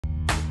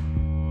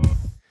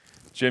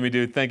Jimmy,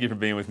 dude, thank you for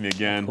being with me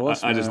again. Of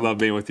course, I just love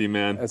being with you,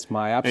 man. It's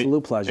my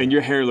absolute pleasure. And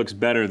your hair looks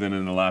better than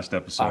in the last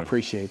episode. I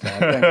appreciate that.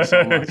 Thank you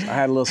so much. I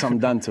had a little something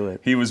done to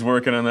it. He was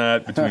working on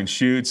that between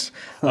shoots.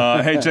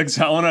 Hey, check this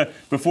out.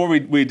 Before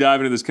we dive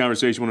into this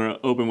conversation, I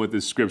want to open with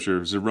this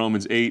scripture. It's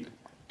Romans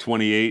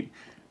 8:28,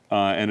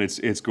 and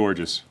it's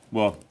gorgeous.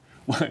 Well,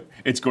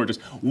 it's gorgeous.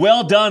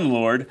 Well done,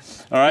 Lord.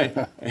 All right.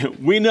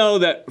 We know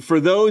that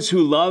for those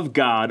who love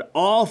God,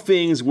 all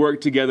things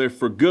work together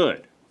for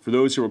good, for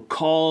those who are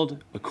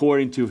called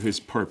according to his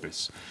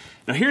purpose.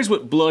 Now, here's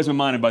what blows my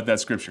mind about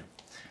that scripture.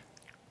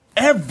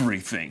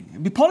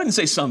 Everything. Paul didn't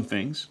say some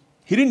things.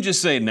 He didn't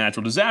just say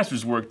natural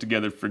disasters work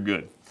together for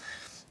good.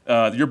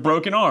 Your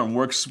broken arm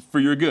works for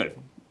your good.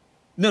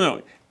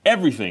 No.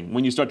 Everything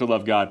when you start to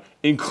love God,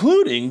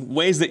 including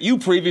ways that you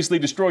previously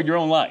destroyed your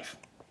own life.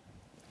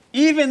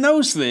 Even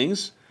those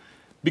things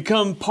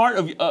become part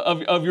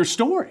of your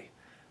story,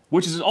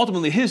 which is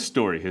ultimately his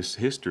story, his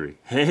history.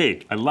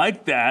 Hey, I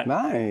like that.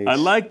 Nice. I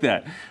like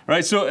that. All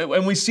right, so,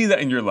 and we see that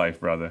in your life,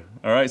 brother.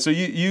 All right, so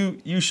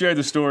you shared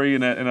the story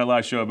in that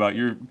last show about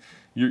your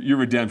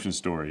redemption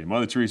story.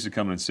 Mother Teresa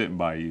coming and sitting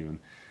by you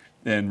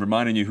and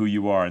reminding you who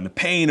you are and the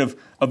pain of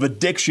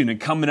addiction and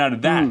coming out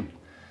of that.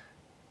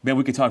 Man,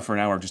 we could talk for an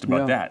hour just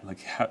about that.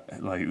 Like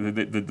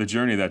the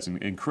journey that's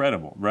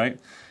incredible, right?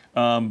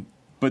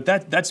 But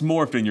that's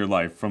morphed in your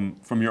life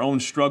from your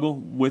own struggle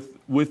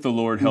with the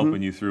Lord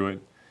helping you through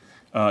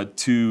it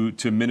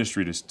to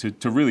ministry,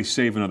 to really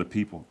saving other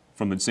people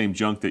from the same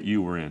junk that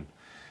you were in.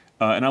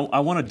 And I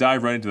want to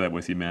dive right into that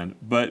with you, man.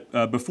 But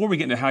before we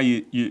get into how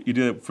you did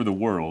it for the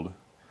world,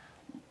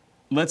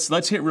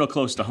 let's hit real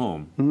close to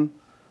home,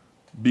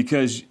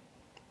 because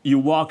you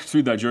walked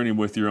through that journey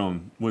with your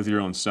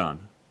own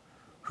son,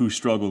 who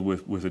struggled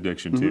with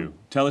addiction too.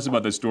 Tell us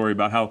about that story,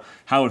 about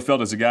how it felt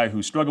as a guy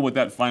who struggled with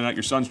that, finding out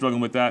your son struggling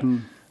with that,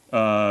 and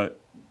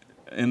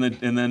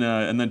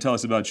then tell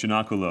us about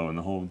Shinakulo and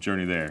the whole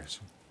journey there.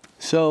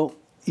 So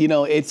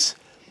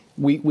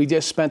we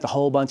just spent a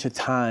whole bunch of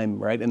time,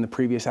 right, in the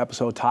previous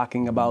episode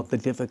talking about the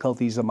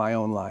difficulties of my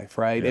own life,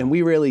 right, and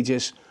we really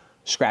just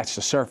scratched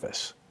the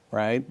surface,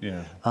 right.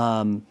 Yeah.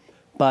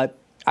 But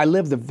I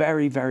lived a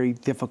very, very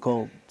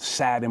difficult,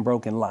 sad, and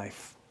broken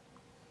life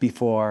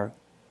before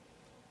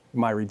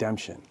my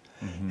redemption.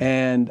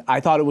 And I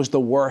thought it was the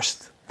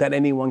worst that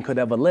anyone could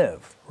ever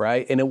live,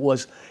 right? And it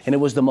was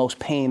the most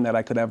pain that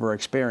I could ever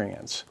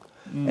experience.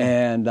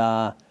 And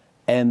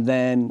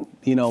then,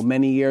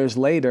 many years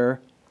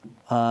later,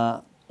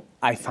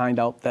 I find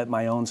out that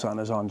my own son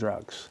is on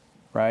drugs,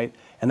 right?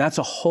 And that's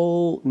a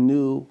whole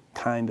new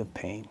kind of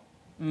pain,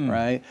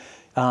 right?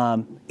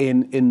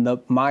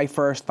 My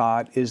first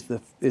thought is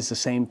the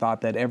same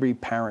thought that every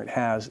parent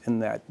has in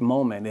that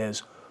moment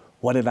is,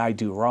 what did I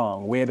do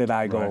wrong? Where did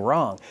I go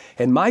wrong?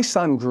 And my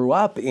son grew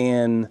up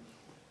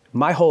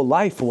my whole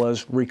life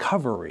was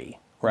recovery,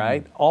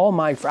 right?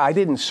 I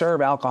didn't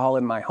serve alcohol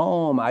in my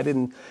home. I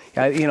didn't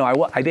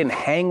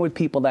hang with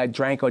people that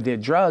drank or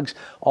did drugs.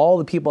 All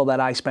the people that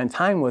I spent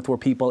time with were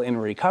people in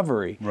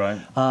recovery.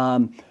 Right.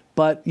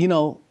 But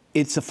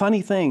it's a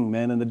funny thing,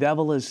 man, and the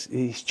devil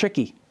he's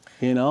tricky,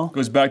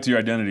 Goes back to your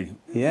identity.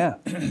 Yeah.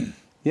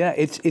 Yeah,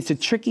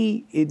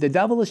 the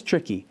devil is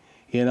tricky,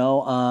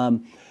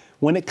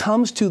 When it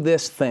comes to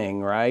this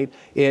thing, right,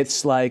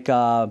 it's like,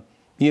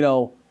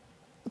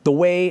 the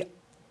way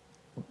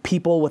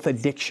people with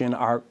addiction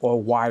are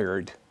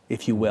wired,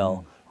 if you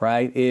will,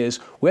 right, is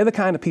we're the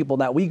kind of people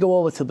that we go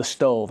over to the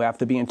stove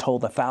after being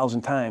told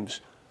 1,000 times,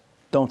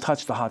 don't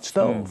touch the hot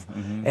stove.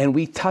 And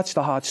we touch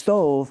the hot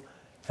stove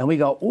and we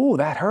go, ooh,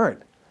 that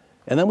hurt.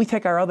 And then we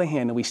take our other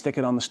hand and we stick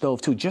it on the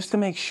stove too, just to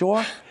make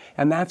sure.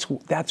 And that's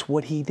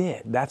what he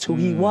did. That's who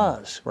he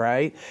was,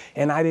 right?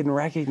 And I didn't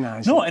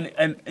recognize it. No,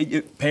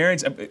 and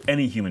parents,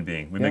 any human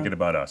being, we make it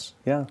about us.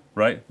 Yeah.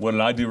 Right? What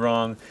did I do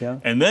wrong? Yeah.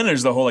 And then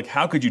there's the whole,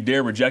 how could you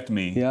dare reject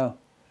me? Yeah.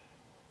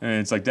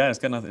 And it's like, Dad,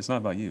 it's not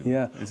about you.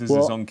 Yeah. This is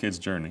his own kid's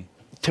journey.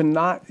 To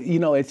not,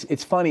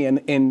 it's funny.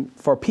 And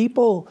for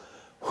people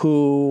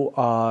who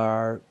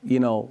are,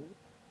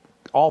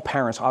 all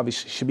parents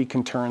obviously should be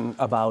concerned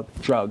about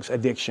drugs,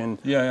 addiction,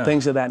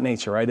 things of that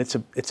nature, right?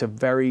 It's a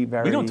very,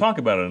 very. We don't talk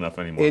about it enough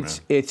anymore.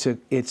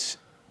 It's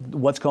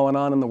what's going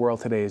on in the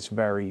world today is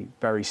very,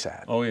 very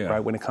sad. Oh yeah.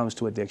 Right, when it comes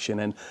to addiction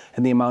and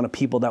the amount of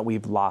people that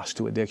we've lost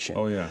to addiction.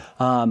 Oh yeah.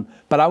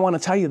 But I want to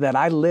tell you that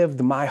I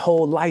lived my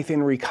whole life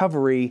in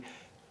recovery,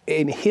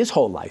 in his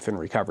whole life in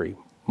recovery,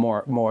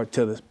 more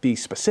to be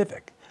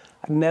specific.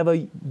 I never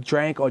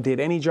drank or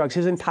did any drugs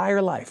his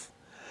entire life.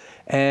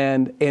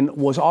 And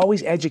was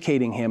always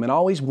educating him and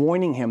always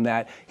warning him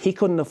that he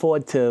couldn't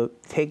afford to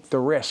take the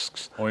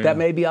risks that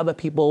maybe other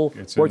people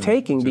were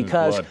taking,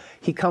 because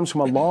he comes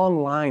from a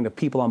long line of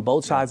people on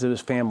both sides of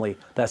his family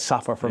that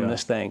suffer from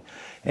this thing.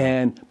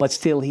 But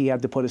still he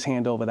had to put his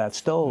hand over that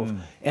stove.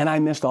 And I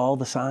missed all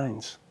the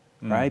signs,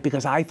 right?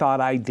 Because I thought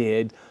I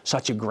did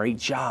such a great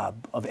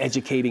job of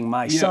educating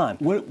my son.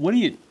 What do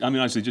you,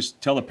 honestly,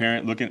 just tell a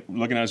parent looking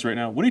at us right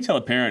now, what do you tell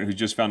a parent who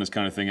just found this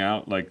kind of thing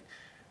out? Like,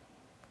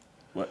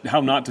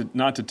 how not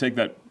to take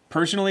that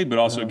personally, but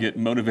also get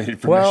motivated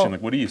for mission?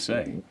 Like, what do you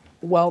say?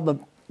 Well,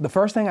 the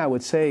first thing I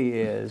would say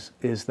is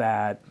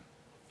that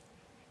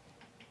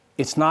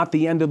it's not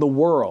the end of the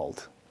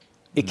world.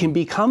 It can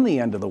become the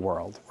end of the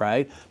world,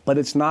 right? But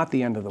it's not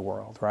the end of the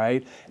world,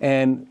 right?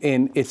 And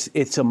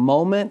it's a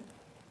moment.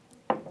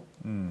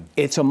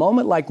 It's a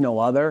moment like no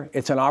other.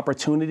 It's an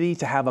opportunity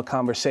to have a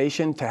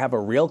conversation, to have a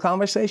real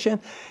conversation.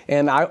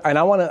 And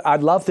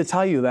I'd love to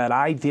tell you that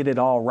I did it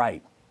all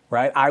right?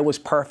 I was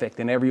perfect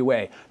in every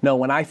way. No,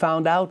 when I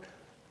found out,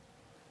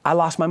 I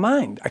lost my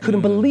mind. I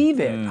couldn't believe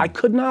it. I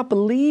could not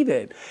believe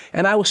it.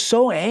 And I was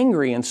so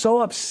angry and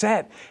so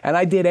upset. And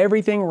I did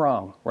everything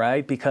wrong,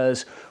 right?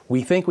 Because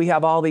we think we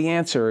have all the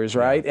answers,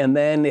 right? And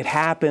then it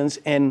happens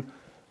and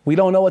we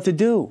don't know what to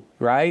do,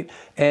 right?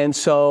 And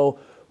so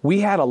we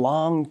had a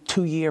long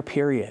 2-year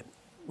period,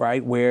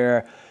 right?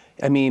 Where,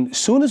 I mean,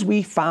 soon as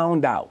we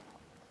found out,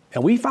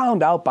 and we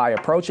found out by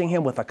approaching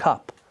him with a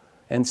cup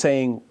and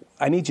saying,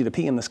 I need you to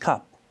pee in this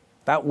cup.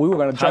 That we were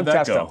going to drug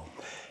test him.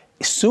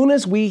 As soon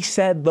as we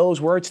said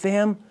those words to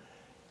him,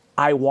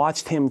 I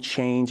watched him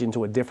change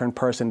into a different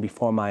person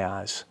before my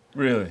eyes.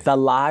 Really? The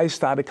lies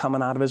started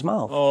coming out of his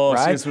mouth. Oh,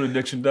 right? see, that's what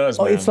addiction does,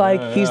 man. It's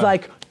like, he's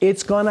like,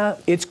 there's gonna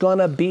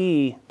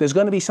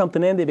be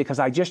something in there because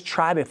I just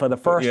tried it for the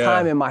first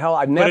time in my whole,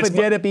 I've never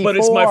did it before. But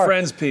it's my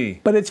friend's pee.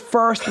 But it's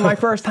my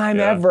first time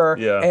ever.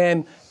 Yeah.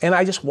 And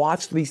I just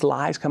watched these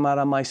lies come out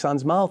of my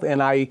son's mouth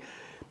and I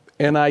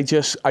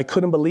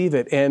couldn't believe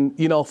it. And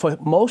you know, for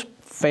most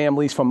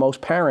families, for most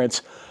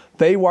parents,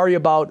 they worry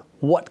about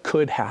what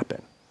could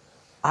happen.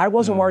 I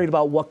wasn't worried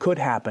about what could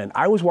happen.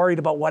 I was worried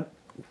about what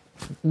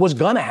was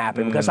gonna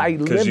happen because I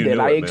lived it.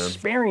 I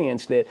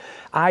experienced it.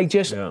 I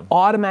just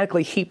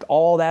automatically heaped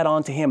all that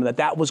onto him,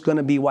 that was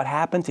gonna be what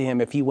happened to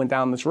him if he went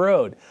down this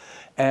road.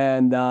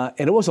 And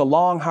it was a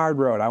long, hard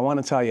road, I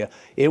wanna tell you.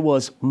 It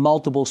was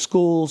multiple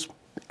schools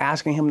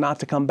asking him not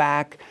to come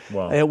back.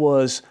 Wow. It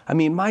was, I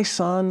mean, my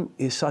son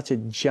is such a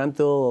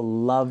gentle,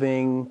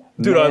 loving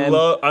Dude, man.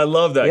 I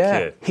love that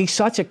kid. He's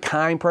such a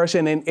kind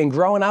person. And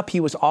growing up, he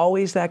was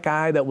always that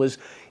guy that was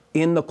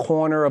in the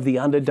corner of the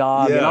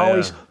underdog and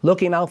always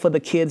looking out for the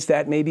kids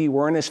that maybe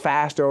weren't as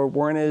fast or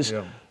weren't as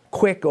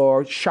quick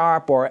or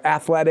sharp or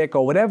athletic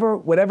or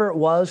whatever it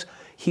was.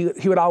 He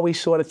would always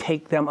sort of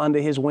take them under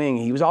his wing.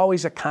 He was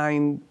always a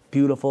kind,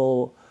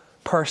 beautiful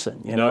person,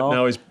 you know?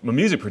 Now he's a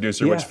music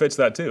producer, which fits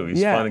that too.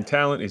 He's finding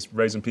talent, he's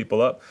raising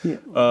people up.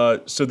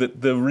 So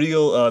that the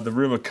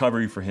real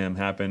recovery for him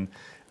happened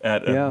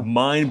at a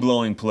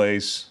mind-blowing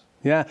place.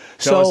 Yeah.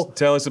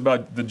 Tell us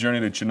about the journey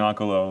to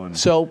Chinakalo. And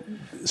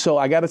so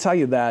I got to tell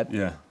you that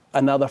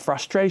another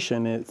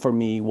frustration for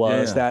me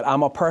was that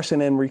I'm a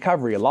person in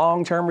recovery, a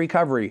long-term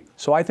recovery.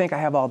 So I think I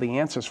have all the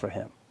answers for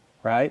him,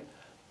 right?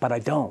 But I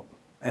don't,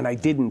 and I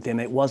didn't,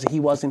 and he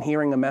wasn't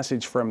hearing a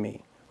message from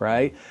me.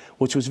 Right,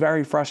 which was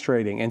very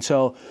frustrating, and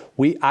so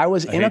I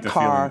was in a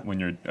car when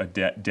you're a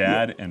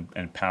dad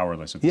and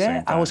powerless at the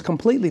same time. I was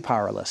completely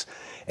powerless,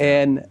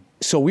 and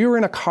so we were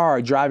in a car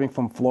driving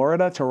from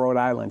Florida to Rhode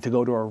Island to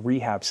go to a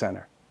rehab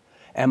center,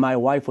 and my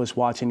wife was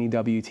watching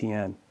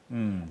EWTN,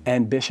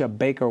 and Bishop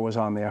Baker was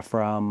on there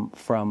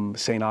from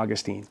St.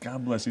 Augustine.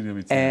 God bless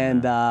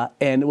EWTN.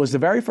 And it was the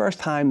very first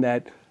time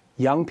that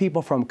young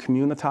people from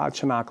Comunità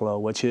Cenacolo,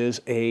 which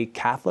is a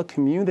Catholic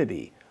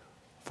community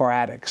for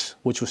addicts,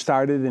 which was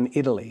started in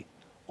Italy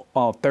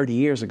 30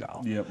 years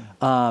ago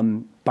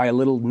by a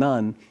little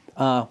nun.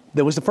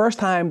 There was the first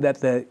time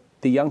that the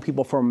young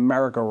people from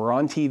America were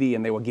on TV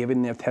and they were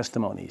giving their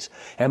testimonies.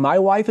 And my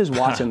wife is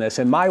watching this,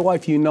 and my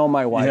wife, you know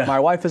my wife. My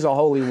wife is a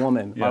holy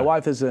woman. My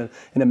wife is an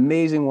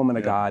amazing woman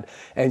of God.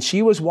 And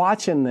she was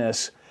watching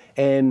this,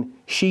 and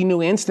she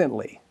knew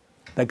instantly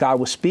that God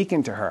was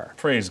speaking to her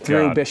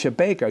through Bishop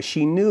Baker.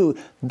 She knew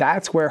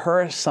that's where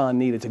her son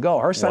needed to go.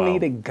 Her son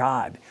needed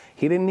God.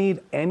 He didn't need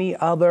any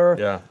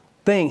other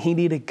thing. He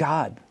needed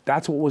God.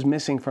 That's what was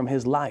missing from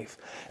his life.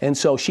 And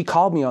so she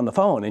called me on the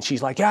phone, and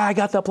she's like, "Yeah, I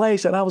got the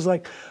place." And I was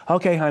like,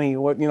 "Okay, honey,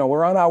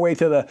 we're on our way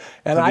to the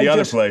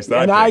other place."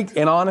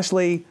 And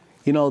honestly,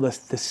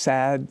 the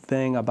sad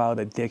thing about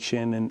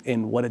addiction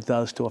and what it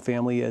does to a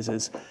family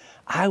is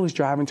I was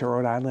driving to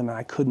Rhode Island and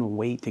I couldn't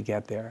wait to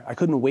get there. I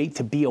couldn't wait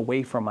to be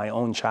away from my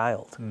own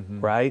child,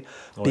 right?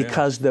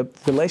 Because the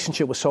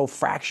relationship was so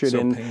fractured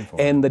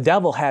and the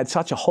devil had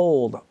such a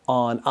hold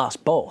on us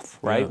both,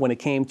 right? When it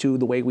came to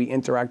the way we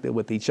interacted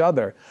with each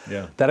other,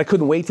 that I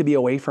couldn't wait to be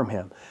away from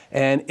him.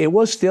 And it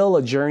was still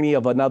a journey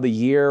of another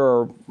year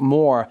or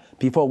more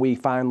before we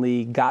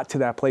finally got to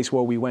that place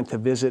where we went to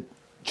visit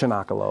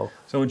Cenacolo.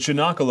 So in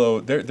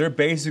Cenacolo, they're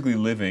basically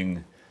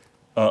living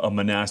a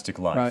monastic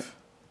life.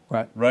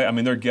 Right. I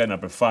mean, they're getting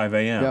up at 5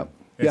 a.m.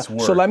 It's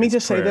work, so let me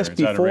just say this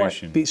before.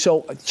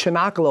 So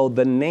Cenacolo,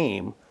 the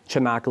name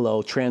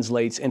Cenacolo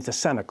translates into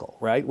cenacle,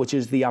 right? Which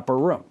is the upper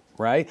room,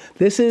 right?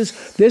 This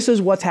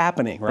is what's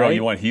happening, right? Bro,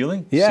 you want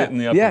healing? Sit in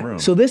the upper room.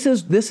 So this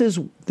is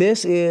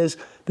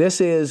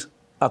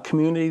a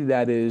community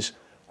that is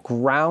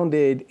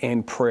grounded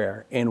in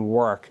prayer, in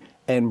work,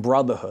 and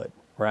brotherhood,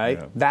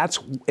 right? That's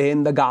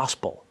in the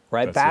gospel.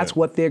 Right, that's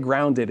what they're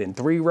grounded in.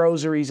 3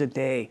 rosaries a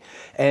day,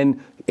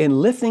 and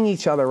in lifting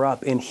each other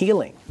up in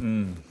healing,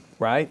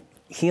 right?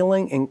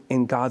 healing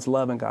in God's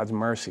love and God's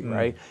mercy,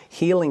 right?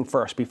 Healing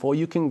first before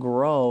you can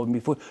grow, and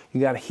before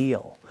you got to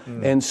heal.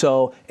 And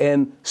so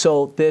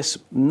this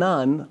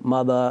nun,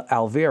 Mother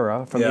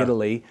Elvira from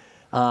Italy,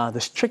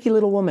 this tricky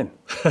little woman,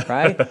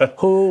 right,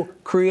 who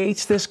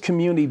creates this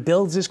community,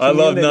 builds this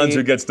community. I love nuns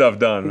who get stuff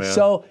done, man.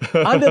 So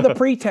under the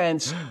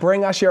pretense,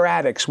 bring us your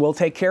addicts, we'll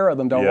take care of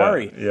them, don't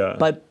worry. Yeah.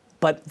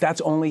 But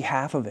that's only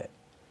half of it.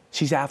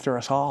 She's after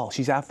us all.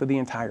 She's after the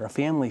entire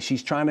family.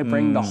 She's trying to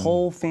bring the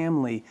whole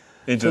family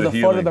to the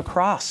foot of the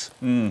cross,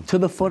 to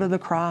the foot of the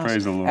cross.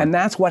 Praise the Lord. And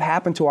that's what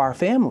happened to our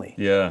family.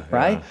 Yeah.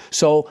 Right? Yeah.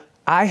 So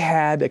I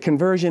had a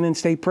conversion in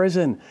state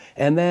prison,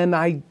 and then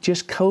I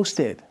just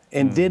coasted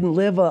and didn't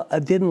live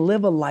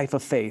a life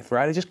of faith,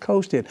 right? I just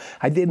coasted.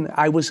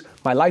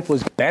 My life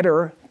was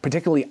better,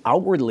 particularly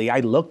outwardly.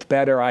 I looked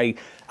better. I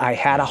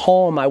had a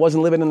home. I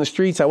wasn't living in the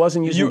streets. I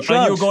wasn't using drugs.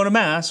 And you were going to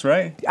mass,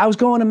 right? I was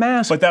going to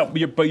mass. But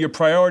your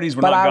priorities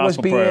were not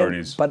gospel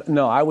priorities. But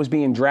no, I was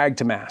being dragged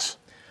to mass.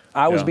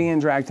 I was being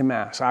dragged to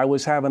mass. I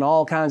was having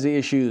all kinds of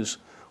issues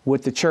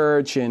with the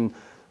church and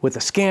with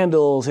the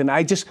scandals, and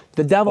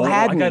the devil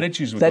had me. I got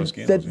issues with those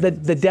scandals.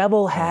 The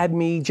devil had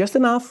me just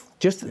enough,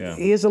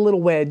 here's a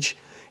little wedge,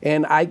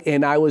 and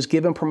I was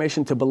given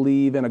permission to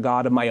believe in a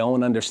God of my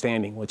own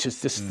understanding, which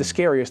is just the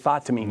scariest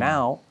thought to me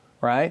now,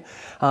 right?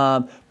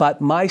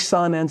 But my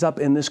son ends up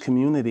in this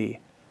community,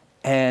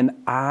 and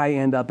I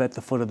end up at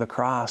the foot of the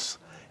cross,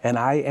 and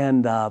I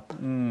end up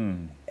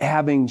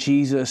having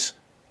Jesus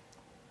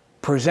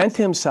present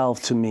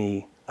himself to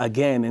me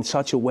again in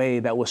such a way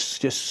that was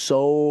just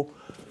so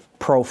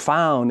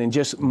profound, and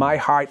just my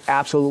heart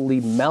absolutely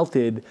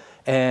melted,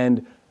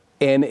 and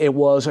it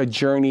was a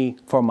journey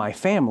for my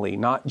family,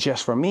 not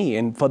just for me.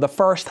 And for the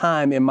first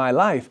time in my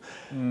life,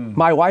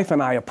 my wife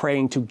and I are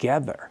praying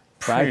together,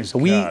 right? Praise So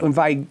we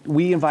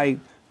invite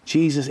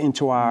Jesus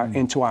into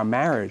our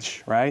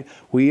marriage, right?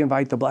 We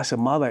invite the Blessed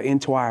Mother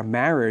into our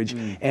marriage,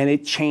 and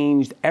it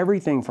changed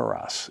everything for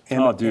us.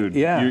 And, dude,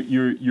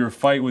 your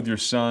fight with your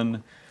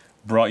son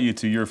brought you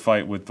to your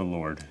fight with the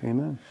Lord.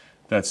 Amen.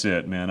 That's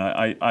it, man.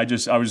 I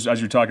was,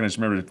 as you were talking, I just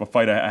remembered a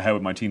fight I had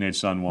with my teenage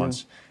son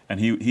once, and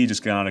he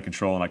just got out of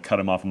control, and I cut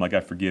him off. I'm like, I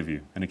forgive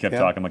you. And he kept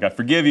talking. I'm like, I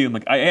forgive you. I'm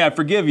like, I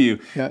forgive you.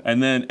 Yeah.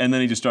 And then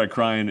he just started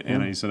crying,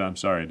 and he said, I'm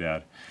sorry,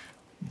 Dad.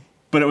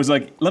 But it was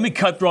like, let me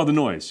cut through all the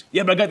noise.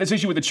 Yeah, but I got this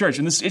issue with the church,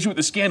 and this issue with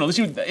the scandal, this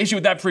issue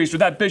with that priest or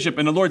that bishop,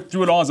 and the Lord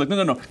threw it all. I was like,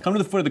 no, come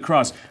to the foot of the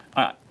cross.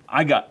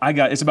 I got.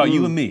 It's about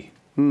you and me.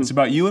 It's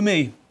about you and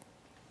me.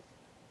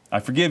 I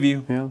forgive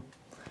you. Yeah.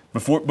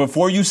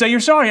 Before you say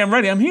you're sorry, I'm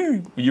ready. I'm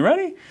here. Are you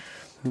ready?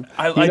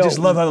 I just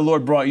love how the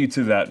Lord brought you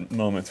to that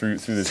moment through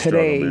this struggle,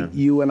 man. Today,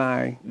 you and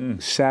I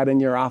sat in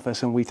your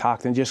office and we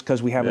talked, and just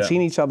because we haven't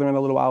seen each other in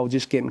a little while, we're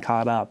just getting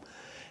caught up.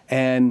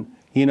 And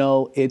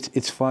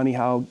it's funny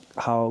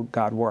how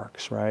God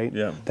works, right?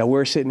 Yeah. That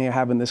we're sitting here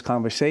having this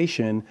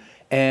conversation,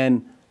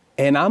 and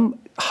I'm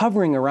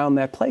hovering around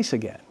that place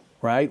again,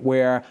 right?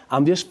 Where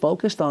I'm just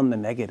focused on the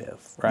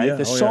negative, right? Yeah.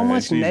 There's so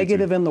much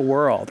negative in the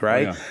world,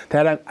 right?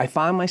 That I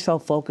find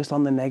myself focused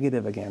on the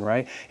negative again,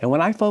 right? And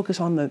when I focus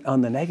on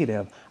the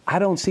negative, I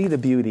don't see the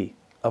beauty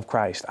of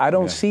Christ. I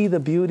don't see the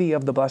beauty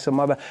of the Blessed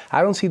Mother.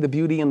 I don't see the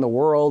beauty in the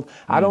world.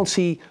 I don't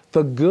see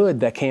the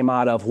good that came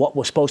out of what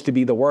was supposed to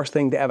be the worst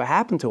thing to ever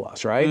happen to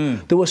us, right?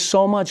 There was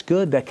so much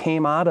good that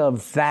came out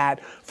of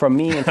that for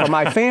me and for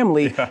my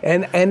family,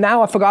 and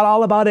now I forgot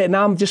all about it, and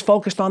now I'm just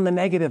focused on the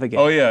negative again.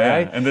 Oh yeah,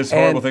 right? And this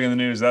horrible thing in the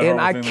news, that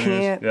horrible thing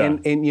in the news. And I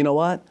can't, and you know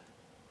what?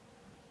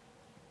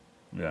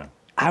 Yeah.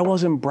 I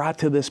wasn't brought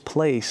to this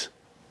place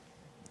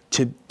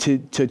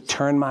to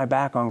turn my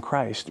back on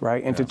Christ,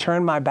 right? And to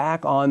turn my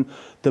back on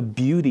the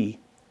beauty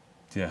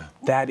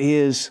that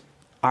is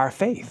our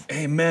faith.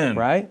 Amen.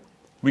 Right?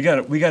 We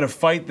gotta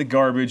fight the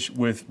garbage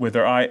with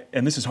our eye,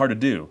 and this is hard to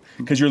do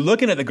because you're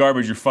looking at the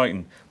garbage you're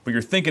fighting, but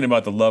you're thinking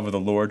about the love of the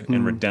Lord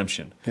and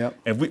redemption. Yep.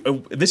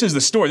 And this is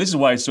the story. This is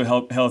why it's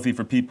so healthy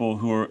for people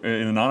who are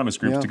in anonymous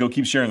groups to go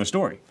keep sharing the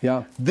story.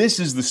 Yeah. This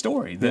is the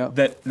story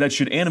that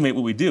should animate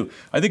what we do.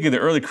 I think of the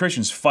early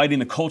Christians fighting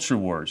the culture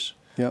wars.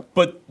 Yep.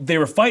 But they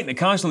were fighting it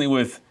constantly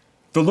with,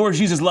 the Lord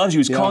Jesus loves you.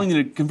 He's calling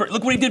you to convert.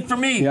 Look what he did for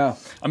me. Yeah.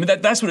 I mean,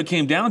 that's what it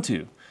came down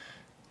to.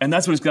 And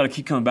that's what it's got to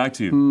keep coming back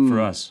to for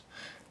us.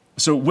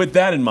 So with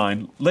that in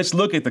mind, let's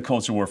look at the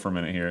culture war for a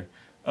minute here.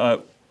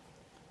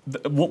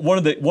 One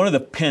of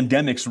the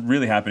pandemics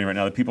really happening right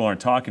now that people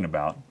aren't talking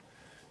about,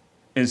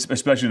 is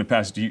especially in the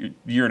past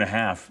year and a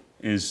half,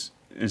 is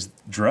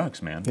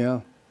drugs, man.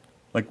 Yeah.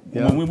 Like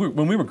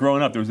when we were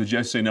growing up, there was the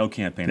Just Say No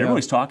campaign.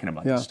 Everybody's talking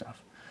about this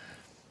stuff.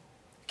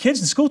 Kids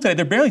in school today,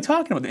 they're barely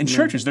talking about it. In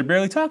churches, they're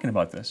barely talking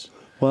about this.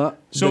 Well,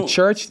 the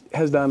church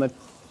has done a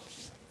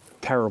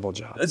terrible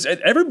job.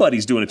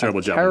 Everybody's doing a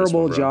terrible job.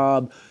 Terrible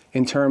job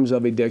in terms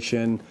of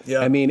addiction. Yeah.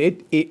 I mean,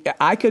 you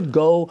could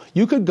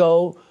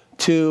go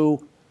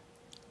to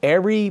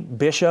every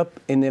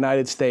bishop in the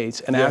United States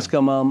and ask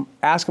them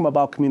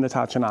about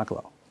Communità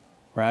Cenacolo,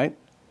 right?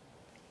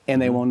 And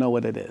they won't know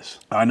what it is.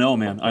 I know,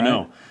 man. Right? I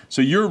know.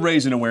 So you're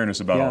raising awareness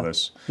about all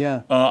this.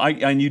 Yeah.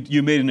 And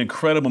you made an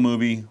incredible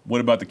movie.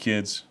 What about the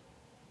kids?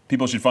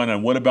 people should find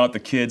on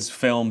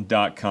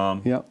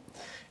whataboutthekidsfilm.com. Yep.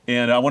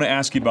 And I want to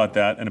ask you about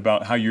that and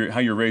about how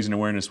you're raising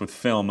awareness with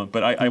film.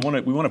 But we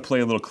want to play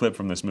a little clip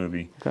from this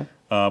movie. Okay.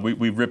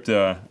 We ripped.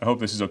 I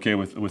hope this is okay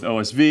with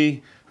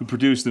OSV, who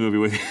produced the movie.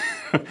 With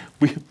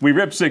we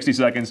ripped 60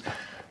 seconds.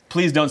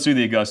 Please don't sue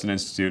the Augustine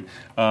Institute.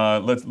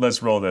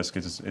 Let's roll this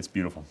because it's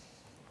beautiful.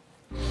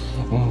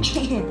 Mommy,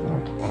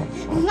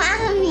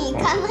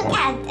 come look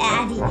at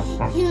Daddy.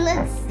 He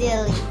looks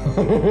silly.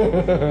 He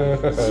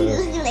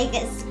looks like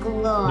a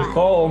sloth.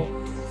 Nicole,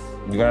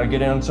 you gotta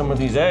get in some of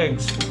these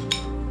eggs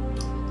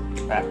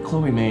that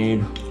Chloe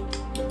made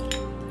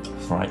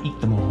before I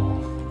eat them all.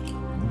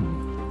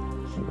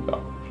 Here we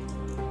go.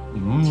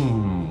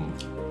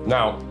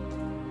 Now,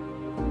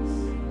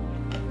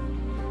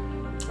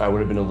 I would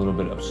have been a little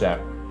bit upset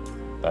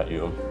at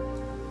you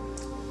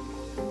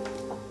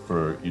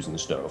for using the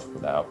stove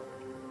without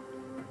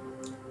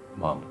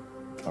Mom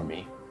or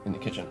me in the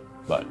kitchen,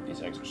 but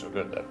these eggs are so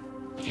good that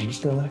I'm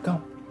just gonna let it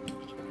go.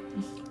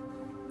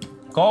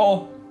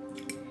 Nicole!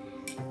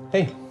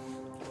 Hey.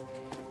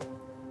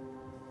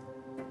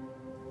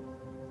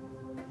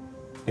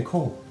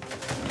 Nicole.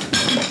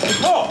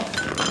 Nicole!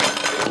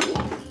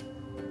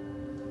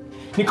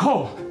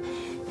 Nicole!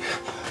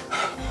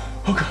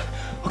 Oh God,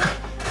 oh God.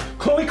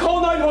 Chloe, call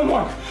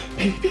 911!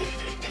 Baby, baby,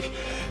 baby,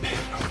 baby,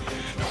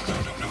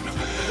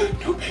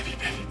 no, baby,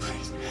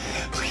 please.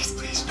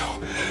 Please, no.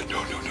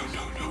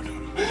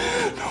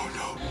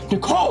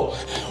 Nicole!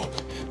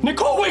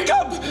 Nicole, wake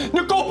up!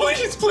 Nicole,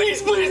 please,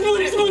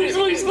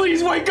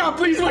 wake up,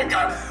 please, wake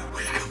up!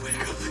 Wake up,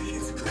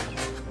 please.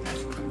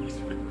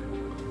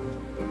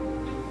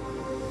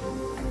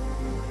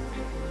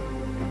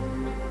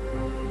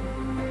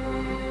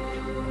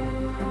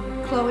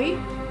 Chloe?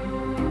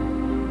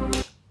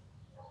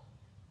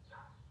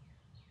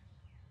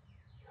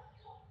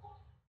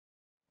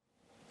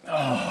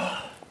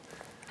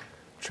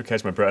 Should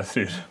catch my breath,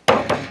 dude.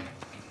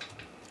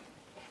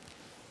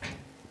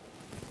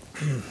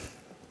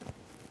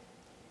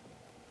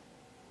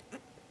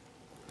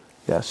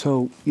 Yeah,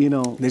 so, you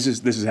know. This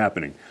is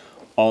happening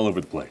all over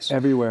the place.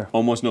 Everywhere.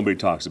 Almost nobody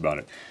talks about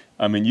it.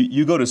 I mean,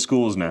 you go to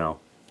schools now,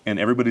 and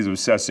everybody's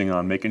obsessing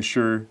on making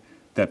sure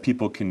that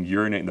people can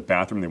urinate in the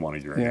bathroom they want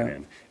to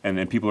urinate in,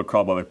 and people are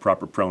called by their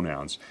proper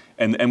pronouns,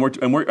 and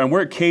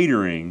we're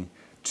catering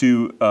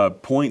to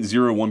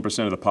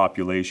 0.01% of the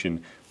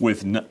population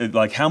with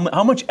like how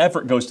much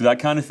effort goes to that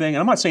kind of thing. And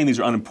I'm not saying these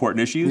are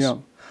unimportant issues,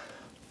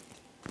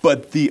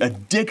 but the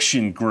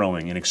addiction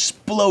growing and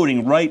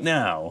exploding right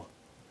now.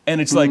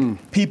 And it's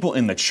like people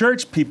in the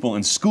church, people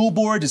in school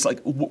boards, it's like,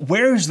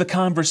 where's the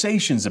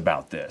conversations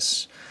about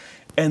this?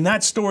 And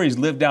that story is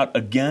lived out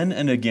again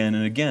and again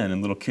and again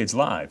in little kids'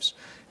 lives.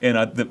 And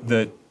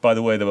by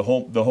the way, the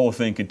whole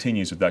thing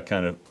continues with that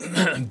kind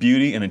of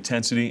beauty and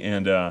intensity.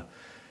 And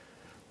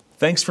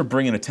thanks for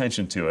bringing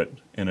attention to it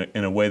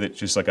in a way that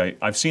just like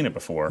I've seen it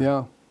before.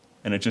 Yeah.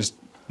 And it just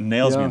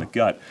nails me in the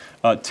gut.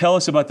 Tell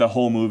us about the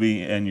whole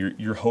movie and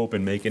your hope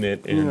in making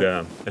it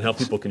and how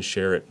people can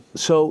share it.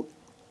 So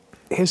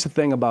here's the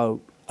thing about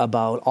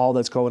all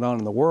that's going on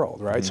in the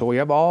world, right? So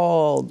we're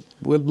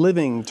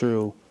living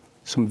through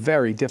some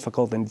very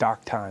difficult and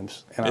dark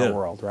times in our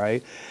world,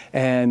 right?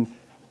 And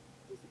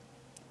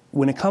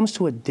when it comes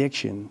to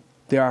addiction,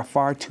 there are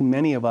far too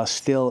many of us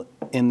still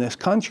in this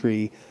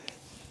country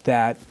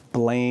that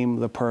blame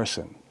the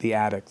person, the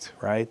addict,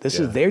 right? This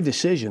is their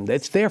decision.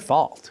 It's their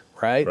fault,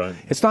 right?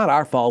 It's not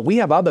our fault. We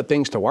have other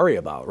things to worry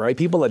about, right?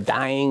 People are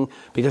dying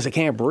because they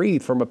can't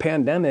breathe from a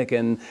pandemic,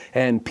 and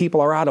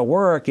people are out of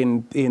work,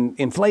 and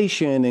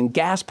inflation and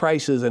gas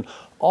prices and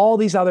all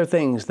these other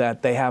things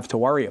that they have to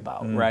worry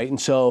about, right?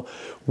 And so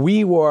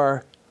we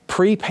were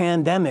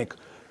pre-pandemic,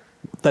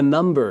 the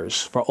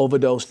numbers for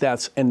overdose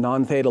deaths and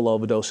non-fatal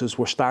overdoses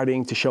were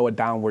starting to show a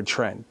downward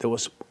trend. It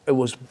was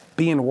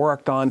being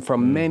worked on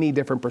from many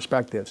different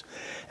perspectives.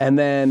 And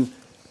then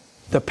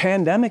the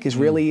pandemic is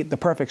really the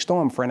perfect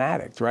storm for an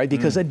addict, right?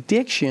 Because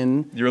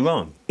addiction You're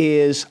alone.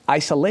 is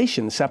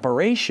isolation,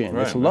 separation,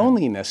 it's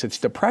loneliness, it's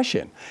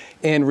depression.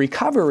 And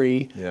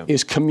recovery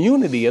is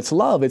community, it's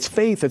love, it's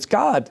faith, it's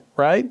God,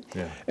 right?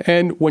 Yeah.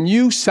 And when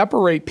you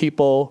separate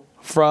people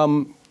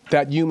from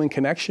that human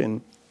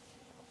connection,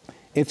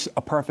 it's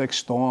a perfect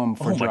storm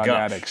for drug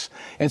addicts.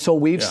 And so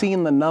we've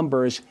seen the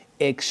numbers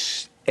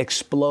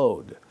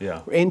explode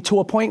into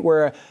a point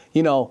where,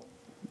 you know,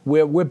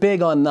 we're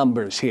big on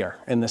numbers here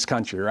in this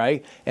country,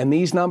 right? And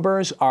these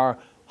numbers are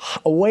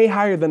way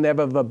higher than they've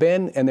ever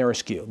been, and they're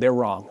askew. They're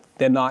wrong.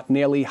 They're not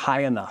nearly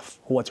high enough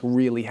for what's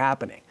really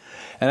happening.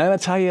 And I'm gonna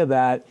tell you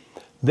that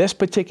this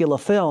particular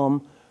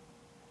film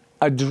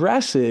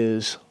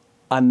addresses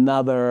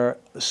another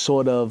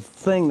sort of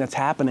thing that's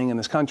happening in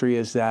this country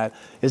is the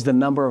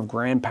number of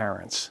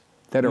grandparents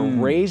that are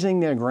raising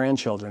their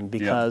grandchildren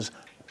because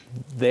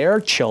their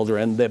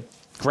children, the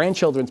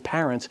grandchildren's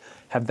parents,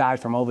 have died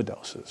from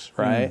overdoses,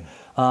 right?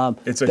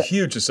 It's a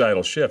huge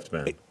societal shift,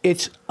 man.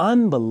 It's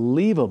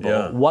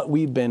unbelievable what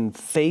we've been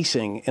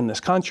facing in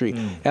this country.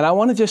 And I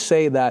want to just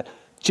say that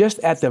just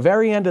at the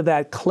very end of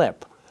that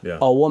clip, Yeah.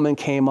 a woman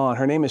came on.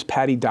 Her name is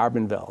Patty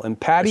Darbinville. And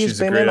Patty has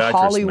She's a been great in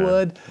actress,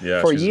 Hollywood man.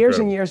 Yeah, for she's years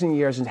and incredible. years and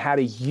years and had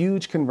a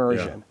huge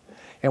conversion. Yeah.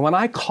 And when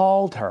I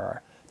called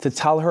her to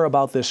tell her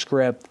about this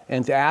script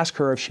and to ask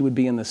her if she would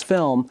be in this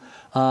film,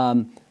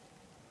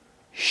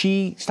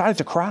 she started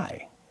to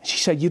cry. She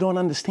said, "You don't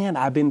understand.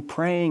 I've been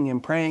praying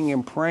and praying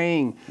and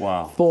praying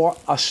Wow. for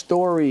a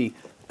story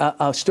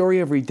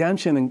of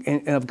redemption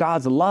and of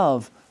God's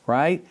love,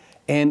 right?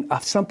 And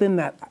of something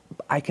that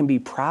I can be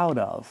proud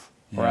of,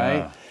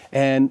 right?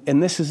 And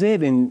this is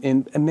it.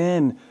 And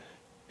man,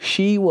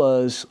 she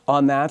was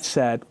on that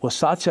set was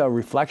such a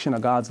reflection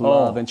of God's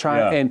love and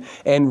trying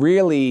and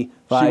really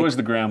like, she was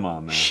the grandma,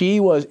 man. She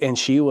was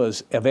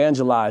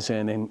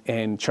evangelizing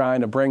and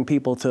trying to bring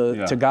people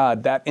to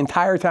God that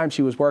entire time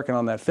she was working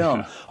on that film.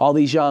 Yeah. All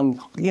these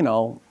young,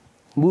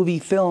 movie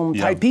film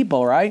type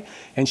people, right?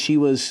 And she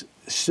was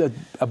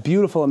a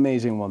beautiful,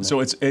 amazing woman.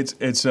 So it's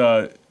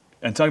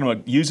and talking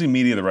about using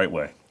media the right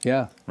way.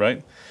 Yeah.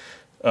 Right?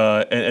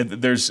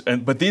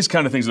 But these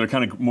kind of things that are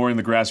kind of more in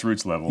the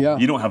grassroots level. Yeah.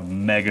 You don't have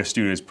mega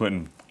studios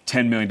putting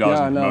 $10 million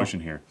in promotion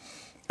here.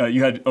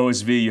 You had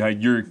OSV, you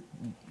had your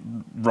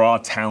raw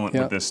talent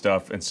with this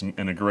stuff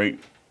and a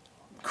great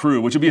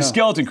crew, which would be a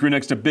skeleton crew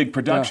next to big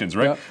productions,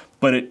 right?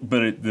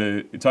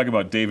 Yeah. Talk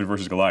about David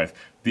versus Goliath.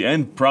 The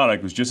end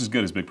product was just as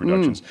good as big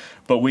productions,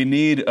 but we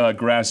need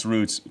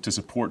grassroots to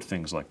support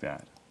things like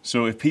that.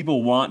 So if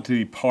people want to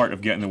be part of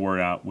getting the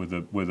word out with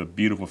a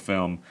beautiful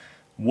film,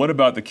 what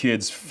about the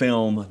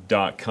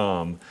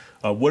kidsfilm.com?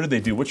 What do they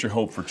do? What's your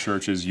hope for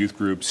churches, youth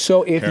groups,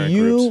 So if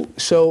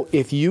groups?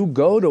 if you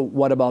go to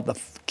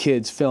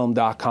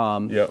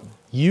whataboutthekidsfilm.com,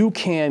 you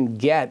can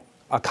get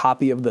a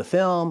copy of the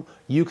film.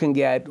 You can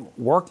get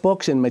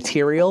workbooks and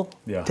material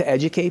to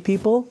educate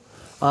people.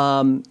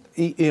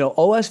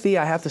 OSV,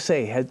 I have to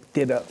say,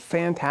 did a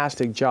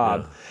fantastic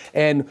job.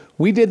 And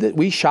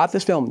we shot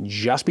this film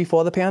just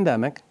before the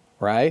pandemic,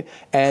 right?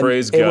 And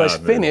Praise it was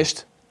God,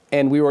 finished,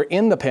 and we were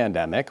in the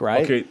pandemic,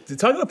 right? Okay,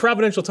 talk about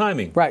providential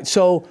timing. Right.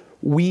 So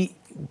the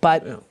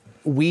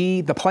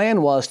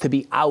plan was to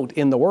be out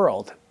in the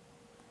world,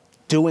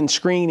 doing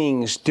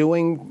screenings,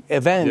 doing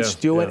events,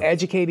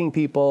 educating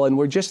people, and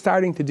we're just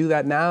starting to do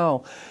that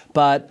now.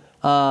 But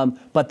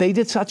they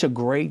did such a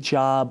great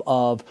job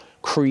of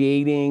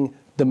creating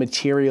the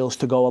materials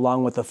to go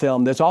along with the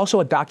film. There's also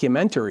a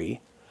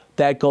documentary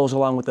that goes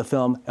along with the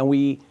film, and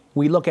we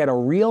look at a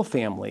real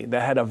family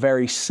that had a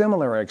very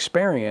similar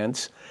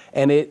experience,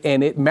 and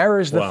it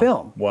mirrors the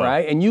film,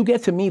 right? And you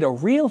get to meet a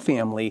real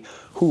family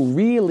who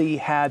really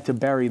had to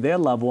bury their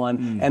loved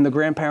one, and the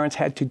grandparents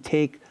had to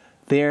take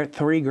their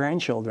 3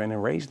 grandchildren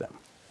and raise them.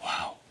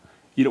 Wow.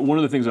 One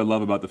of the things I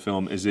love about the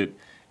film is it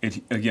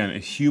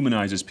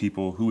humanizes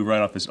people who we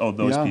write off as,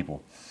 those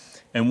people.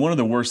 And one of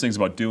the worst things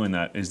about doing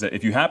that is that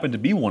if you happen to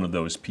be one of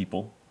those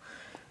people,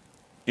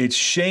 it's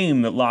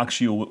shame that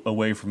locks you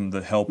away from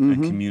the help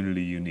and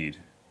community you need.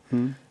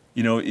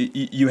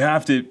 You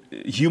have to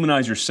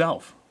humanize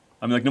yourself.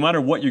 I mean, like, no matter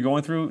what you're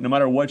going through, no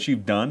matter what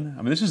you've done,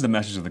 I mean, this is the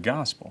message of the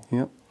gospel.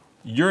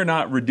 You're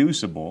not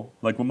reducible,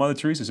 like what Mother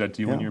Teresa said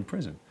to you when you're in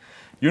prison.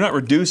 You're not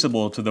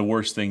reducible to the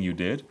worst thing you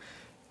did.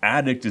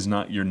 Addict is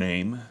not your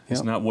name.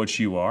 It's not what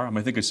you are. I mean,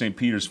 I think of St.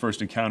 Peter's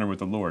first encounter with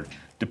the Lord.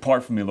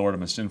 Depart from me, Lord,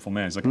 I'm a sinful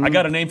man. He's like, I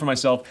got a name for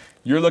myself.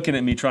 You're looking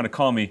at me trying to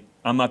call me.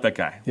 I'm not that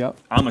guy.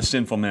 I'm a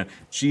sinful man.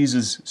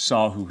 Jesus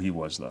saw who he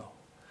was, though.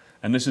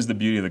 And this is the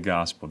beauty of the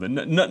gospel. That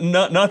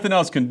nothing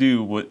else can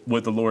do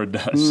what the Lord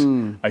does.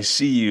 I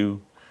see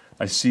you.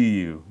 I see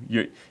you.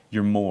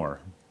 You're more.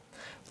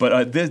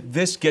 But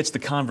this gets the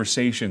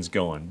conversations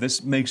going.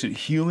 This makes it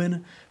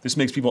human. This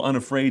makes people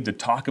unafraid to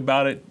talk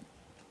about it.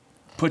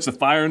 Puts the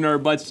fire in our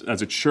butts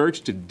as a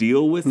church to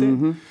deal with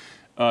it,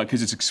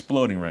 because it's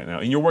exploding right now.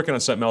 And you're working on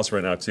something else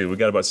right now, too. We've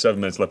got about 7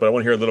 minutes left, but I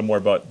want to hear a little more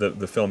about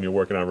the film you're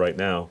working on right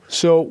now.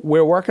 So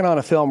we're working on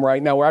a film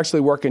right now. We're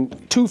actually working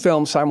 2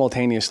 films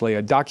simultaneously,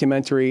 a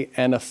documentary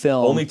and a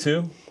film. Only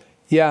 2?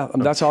 Yeah,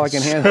 that's all I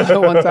can handle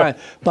at one time.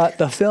 But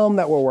the film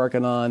that we're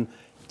working on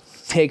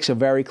takes a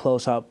very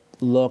close-up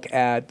look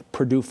at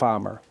Purdue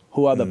Farmer,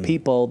 who are the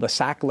people, the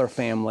Sackler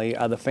family,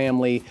 are the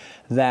family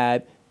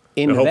that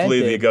invented.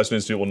 Hopefully the Augustine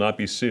Institute will not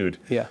be sued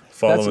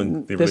following the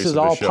release of the show. This is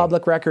all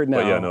public record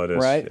now, it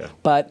is, right? Yeah.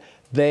 But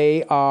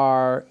they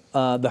are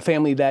the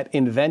family that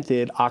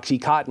invented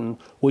OxyContin,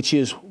 which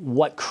is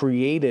what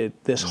created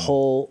this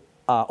whole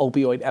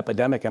opioid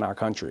epidemic in our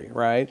country,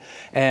 right?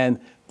 And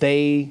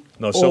they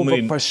so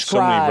many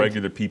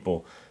regular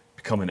people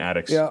becoming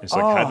addicts. It's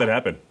like, how'd that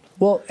happen?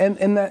 Well,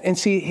 and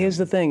see, here's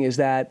the thing, is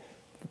that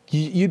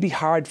you'd be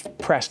hard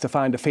pressed to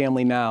find a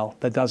family now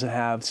that doesn't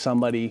have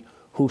somebody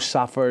who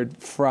suffered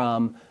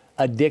from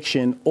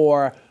addiction,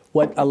 or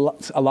what a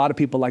lot of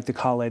people like to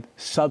call it,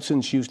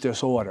 substance use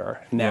disorder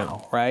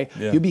now, right?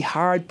 You'd be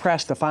hard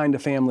pressed to find a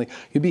family.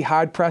 You'd be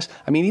hard pressed.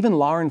 I mean, even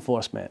law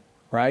enforcement,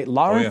 right?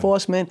 Law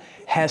enforcement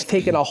has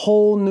taken a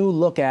whole new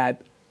look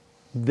at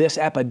this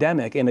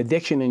epidemic and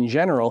addiction in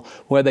general,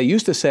 where they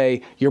used to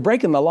say, you're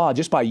breaking the law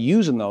just by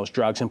using those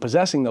drugs and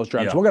possessing those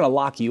drugs. Yeah. We're going to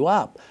lock you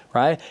up,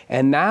 right?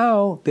 And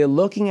now they're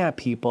looking at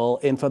people,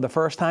 and for the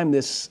first time,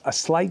 there's a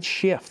slight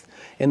shift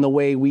in the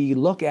way we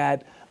look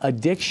at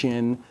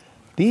addiction.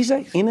 These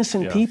are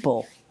innocent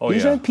people.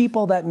 These aren't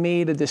people that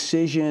made a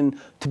decision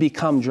to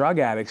become drug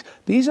addicts.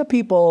 These are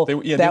people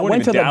that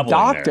went to the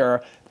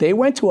doctor. They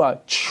went to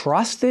a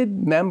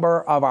trusted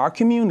member of our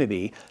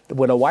community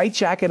with a white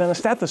jacket and a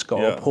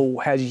stethoscope who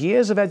has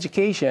years of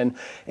education,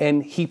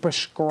 and he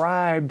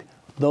prescribed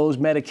those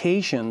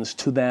medications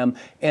to them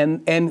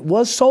and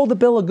was sold a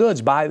bill of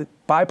goods by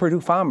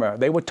Purdue Pharma.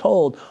 They were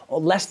told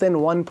less than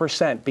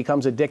 1%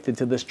 becomes addicted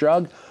to this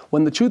drug,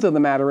 when the truth of the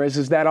matter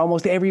is that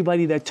almost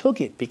everybody that took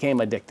it became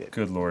addicted.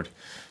 Good Lord.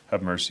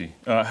 Have mercy.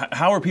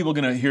 How are people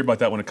going to hear about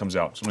that when it comes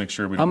out? So make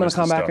sure we don't I'm going miss to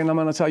come this back stuff. and I'm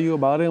going to tell you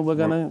about it. We're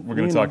going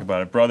to talk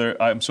about it. Brother,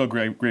 I'm so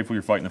grateful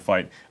you're fighting the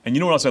fight. And you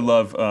know what else I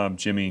love,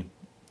 Jimmy?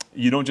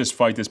 You don't just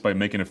fight this by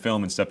making a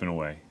film and stepping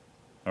away.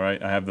 All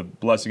right? I have the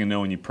blessing of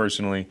knowing you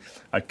personally.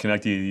 I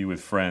connected you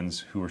with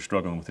friends who are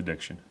struggling with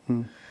addiction.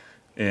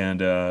 And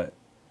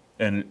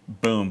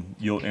boom,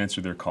 you'll answer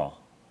their call.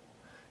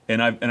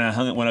 When I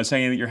was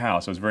hanging at your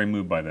house, I was very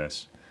moved by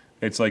this.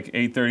 It's like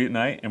 8:30 at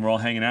night, and we're all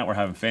hanging out. We're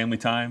having family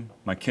time.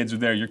 My kids are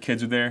there. Your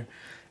kids are there.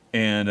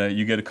 And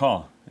you get a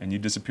call, and you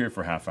disappear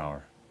for a half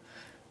hour.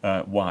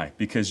 Why?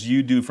 Because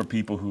you do for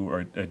people who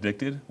are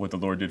addicted what the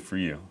Lord did for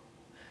you.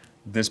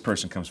 This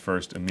person comes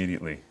first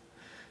immediately.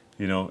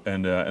 You know,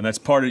 and that's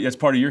part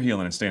of your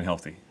healing and staying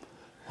healthy.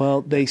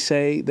 Well, they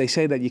say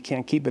that you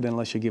can't keep it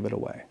unless you give it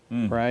away,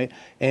 right?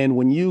 And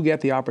when you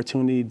get the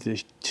opportunity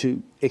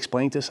to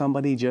explain to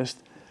somebody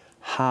just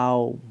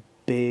how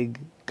big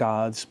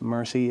God's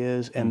mercy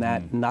is, and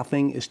that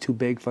nothing is too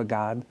big for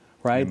God,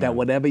 right? Amen. That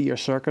whatever your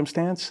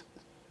circumstance,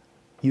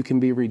 you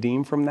can be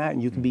redeemed from that,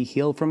 and you can be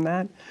healed from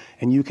that,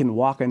 and you can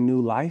walk a new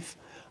life.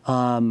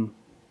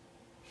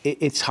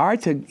 It's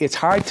hard to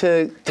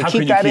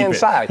keep that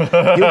inside.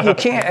 You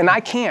can't, and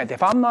I can't.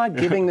 If I'm not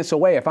giving this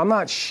away, if I'm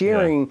not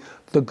sharing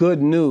the good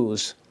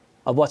news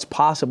of what's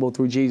possible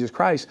through Jesus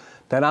Christ,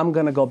 then I'm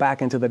going to go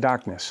back into the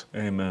darkness.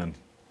 Amen.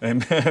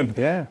 Amen.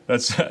 Yeah.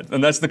 That's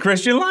the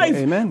Christian life.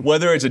 Amen.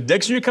 Whether it's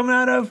addiction you're coming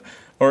out of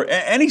or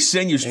any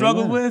sin you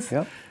struggle with,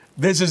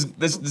 this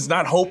is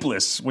not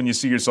hopeless when you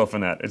see yourself in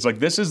that. It's like,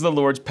 this is the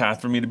Lord's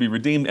path for me to be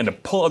redeemed and to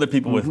pull other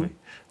people with me.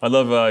 I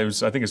love, I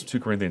think it's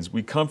 2 Corinthians.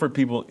 We comfort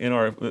people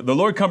the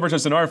Lord comforts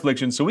us in our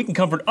affliction so we can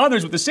comfort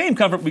others with the same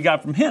comfort we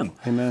got from Him.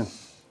 Amen.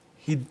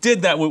 He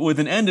did that with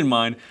an end in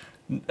mind,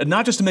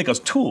 not just to make us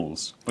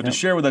tools, but to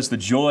share with us the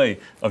joy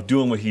of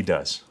doing what He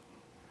does.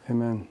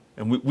 Amen.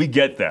 And we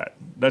get that.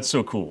 That's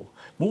so cool.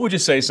 What would you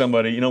say,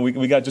 somebody, you know,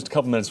 we got just a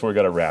couple minutes before we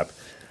got to wrap.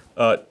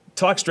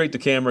 Talk straight to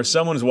camera.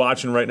 Someone's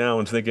watching right now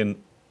and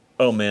thinking,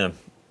 oh man,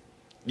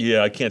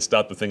 I can't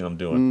stop the thing I'm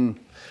doing.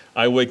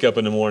 I wake up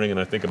in the morning and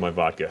I think of my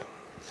vodka.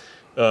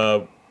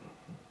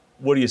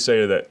 What do you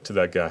say to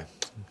that guy?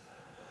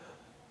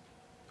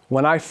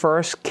 When I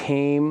first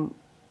came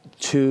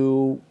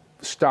to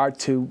start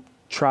to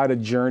try to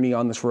journey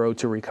on this road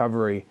to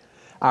recovery,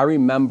 I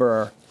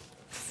remember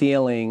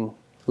feeling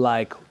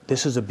like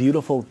this is a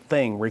beautiful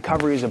thing.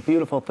 Recovery is a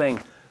beautiful thing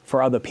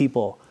for other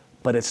people,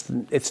 but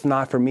it's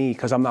not for me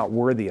because I'm not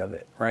worthy of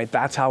it, right?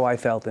 That's how I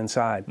felt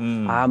inside.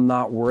 I'm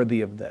not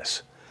worthy of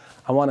this.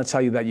 I want to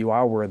tell you that you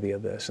are worthy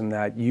of this, and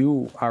that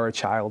you are a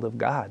child of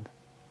God,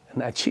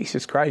 and that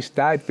Jesus Christ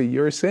died for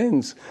your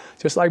sins,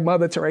 just like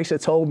Mother Teresa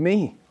told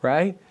me,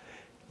 right?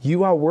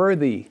 You are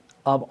worthy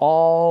of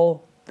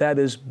all that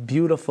is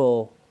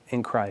beautiful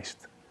in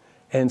Christ.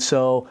 And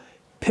so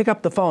pick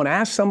up the phone,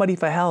 ask somebody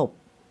for help,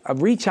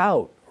 reach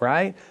out,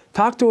 right?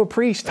 Talk to a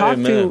priest, talk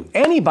to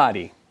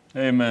anybody.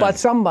 Amen. But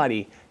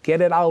somebody,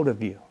 get it out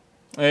of you.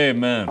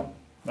 Amen.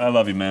 I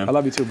love you, man. I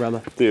love you too,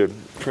 brother. Dude,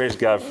 praise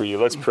God for you.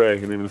 Let's pray.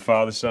 In the name of the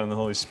Father, Son, and the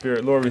Holy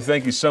Spirit. Lord, we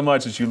thank you so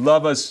much that you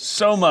love us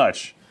so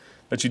much,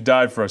 that you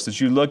died for us,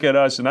 that you look at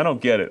us, and I don't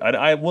get it.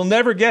 I will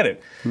never get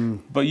it.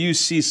 But you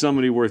see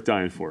somebody worth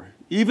dying for.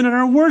 Even in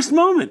our worst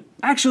moment.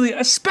 Actually,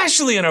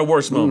 especially in our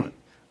worst moment.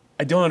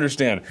 I don't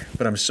understand,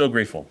 but I'm so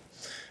grateful.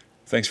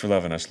 Thanks for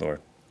loving us,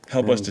 Lord.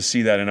 Help us to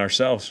see that in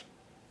ourselves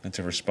and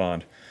to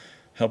respond.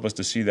 Help us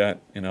to see that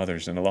in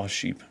others, in the lost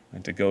sheep,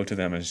 and to go to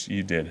them as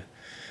you did,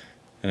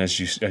 and as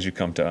you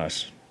come to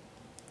us.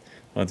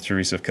 Mother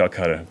Teresa of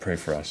Calcutta, pray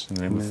for us. In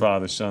the name of the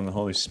Father, Son, and the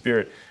Holy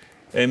Spirit.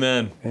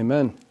 Amen.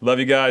 Amen. Love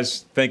you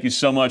guys. Thank you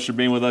so much for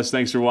being with us.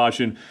 Thanks for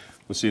watching.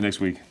 We'll see you next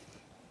week.